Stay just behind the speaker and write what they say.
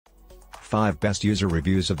5 Best User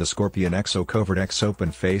Reviews of the ScorpionEXO Covert X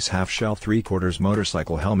Open Face Half-Shell 3/4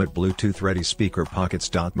 Motorcycle Helmet Bluetooth Ready Speaker Pockets.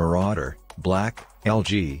 Marauder, Black,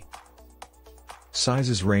 LG.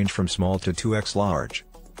 Sizes range from small to 2x large.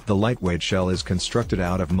 The lightweight shell is constructed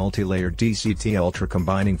out of multi-layered TCT-Ultra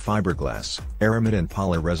combining fiberglass, aramid and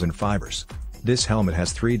poly-resin fibers. This helmet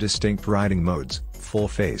has 3 distinct riding modes: full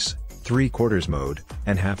face, 3/4 mode,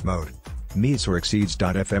 and half mode. Meets or exceeds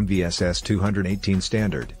FMVSS 218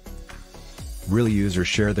 standard. Real users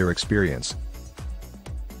share their experience.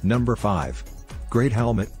 Number 5. Great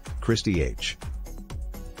helmet, Christy H.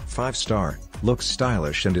 5-star, looks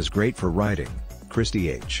stylish and is great for riding, Christy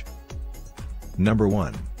H. Number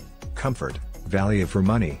 1. Comfort, value for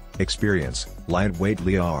money, experience, lightweight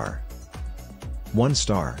Lear. 1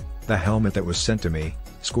 star, the helmet that was sent to me,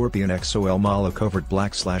 ScorpionEXO El Malo Covert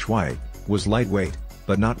Black/White, was lightweight,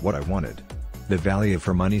 but not what I wanted. The value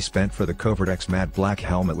for money spent for the Covert X Matte Black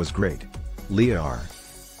helmet was great. Lear.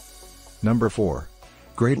 Number 4.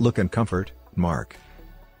 Great look and comfort, Mark.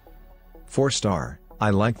 4-star, I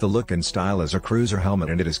like the look and style as a cruiser helmet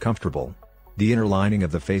and it is comfortable. The inner lining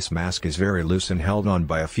of the face mask is very loose and held on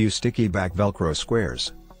by a few sticky back Velcro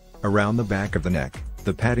squares. Around the back of the neck,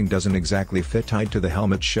 the padding doesn't exactly fit tight to the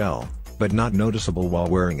helmet shell, but not noticeable while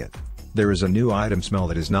wearing it. There is a new item smell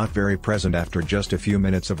that is not very present after just a few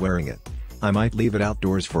minutes of wearing it. I might leave it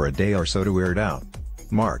outdoors for a day or so to wear it out.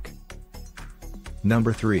 Mark.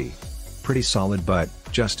 Number 3. Pretty solid but,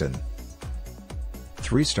 Justin.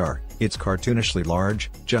 3-star, it's cartoonishly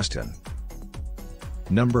large, Justin.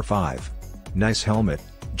 Number 5. Nice helmet,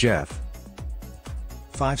 Jeff.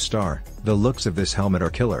 5-star, the looks of this helmet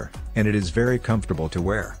are killer, and it is very comfortable to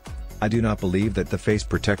wear. I do not believe that the face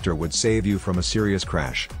protector would save you from a serious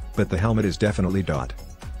crash, but the helmet is definitely .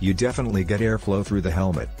 You definitely get airflow through the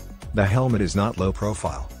helmet. The helmet is not low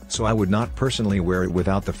profile, so I would not personally wear it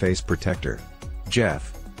without the face protector.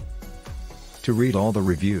 Jeff. To read all the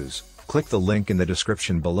reviews, click the link in the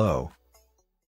description below.